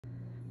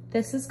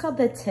This is called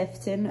the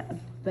Tifton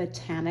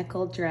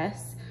Botanical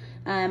dress.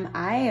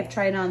 I have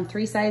tried on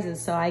 3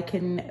 sizes, so I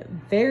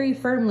can very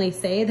firmly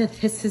say that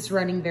this is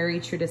running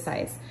very true to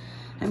size.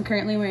 I'm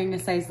currently wearing a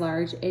size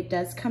large. It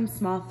does come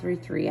small through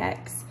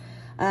 3X.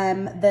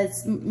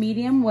 This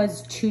medium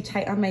was too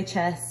tight on my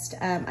chest.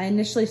 I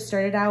initially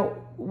started out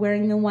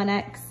wearing the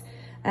 1X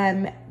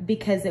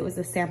because it was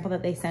a sample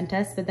that they sent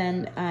us, but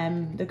then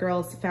the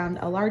girls found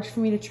a large for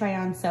me to try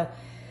on, so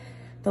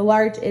the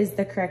large is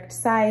the correct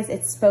size.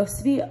 It's supposed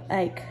to be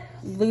like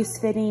loose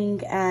fitting,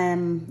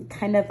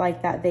 kind of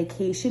like that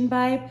vacation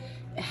vibe.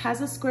 It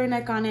has a square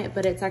neck on it,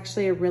 but it's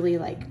actually a really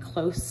like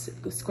close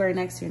square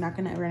neck, so you're not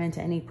gonna run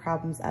into any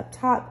problems up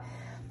top.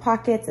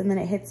 Pockets, and then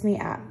it hits me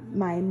at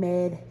my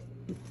mid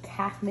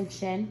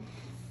shin.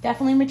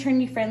 Definitely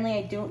maternity friendly.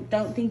 I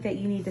don't think that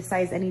you need to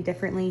size any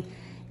differently.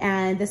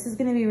 And this is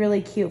gonna be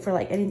really cute for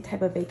like any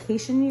type of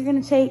vacation you're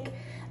gonna take.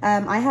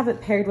 I have it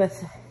paired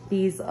with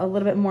these a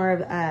little bit more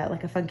of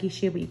like a funky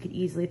shoe, but you could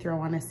easily throw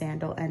on a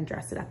sandal and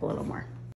dress it up a little more.